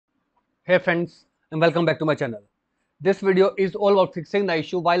Hey friends, and welcome back to my channel. This video is all about fixing the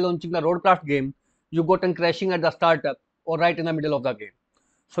issue while launching the Roadcraft game you gotten crashing at the startup or right in the middle of the game.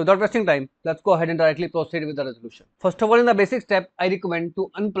 So without wasting time, let's go ahead and directly proceed with the resolution. First of all, in the basic step, I recommend to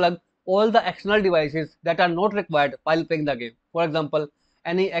unplug all the external devices that are not required while playing the game. For example,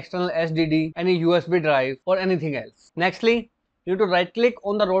 any external SSD, any USB drive or anything else. Nextly, you need to right click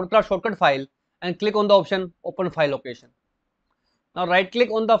on the Roadcraft shortcut file and click on the option Open File Location. Now right click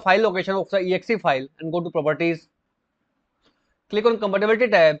on the file location of the exe file and go to properties. Click on compatibility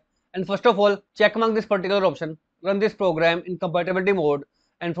tab and first of all check mark this particular option. Run this program in compatibility mode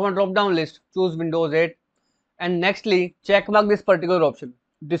and from a drop down list choose Windows 8 and nextly check mark this particular option.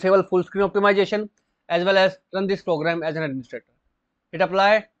 Disable full screen optimization as well as run this program as an administrator. Hit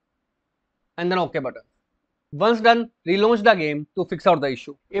apply and then OK button. Once done, relaunch the game to fix out the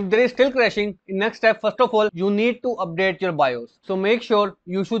issue. If there is still crashing, in next step, first of all, you need to update your BIOS. So make sure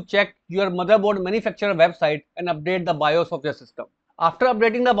you should check your motherboard manufacturer website and update the BIOS of your system. After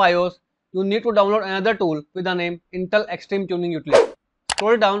updating the BIOS, you need to download another tool with the name Intel Extreme Tuning Utility.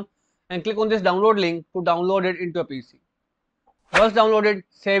 Scroll down and click on this download link to download it into a PC. Once downloaded,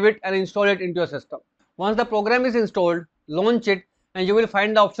 save it and install it into your system. Once the program is installed, launch it and you will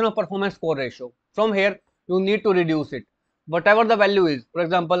find the option of performance core ratio. From here, you need to reduce it. Whatever the value is, for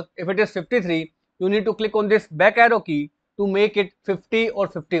example, if it is 53, you need to click on this back arrow key to make it 50 or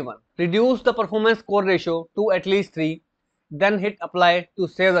 51. Reduce the performance core ratio to at least 3, then hit apply to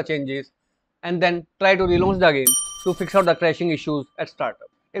save the changes and then try to relaunch the game to fix out the crashing issues at startup.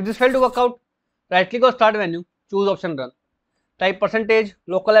 If this failed to work out, right click on start menu, choose option run. Type percentage,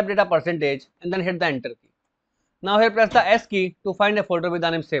 local app data percentage and then hit the enter key. Now here press the S key to find a folder with the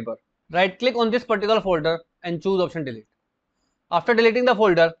name Saber. Right click on this particular folder and choose option delete. After deleting the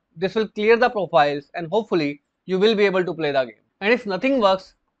folder, this will clear the profiles and hopefully you will be able to play the game. And if nothing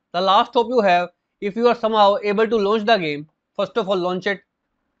works, the last hope you have, if you are somehow able to launch the game, first of all launch it.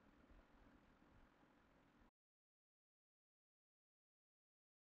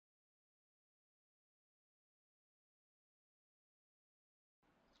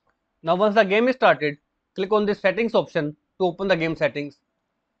 Now once the game is started, click on this settings option to open the game settings.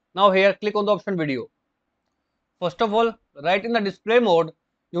 Now here click on the option video. First of all, right in the display mode,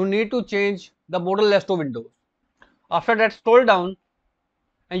 you need to change the model less to Windows. After that, scroll down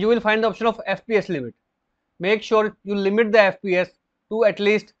and you will find the option of FPS limit. Make sure you limit the FPS to at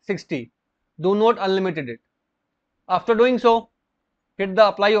least 60. Do not unlimited it. After doing so, hit the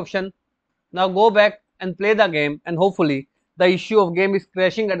apply option. Now go back and play the game and hopefully the issue of game is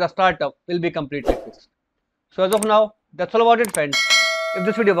crashing at the startup will be completely fixed. So as of now, that's all about it friends. If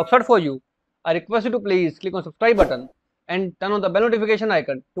this video works out for you, I request you to please click on subscribe button and turn on the bell notification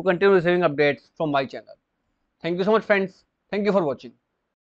icon to continue receiving updates from my channel. Thank you so much friends. Thank you for watching.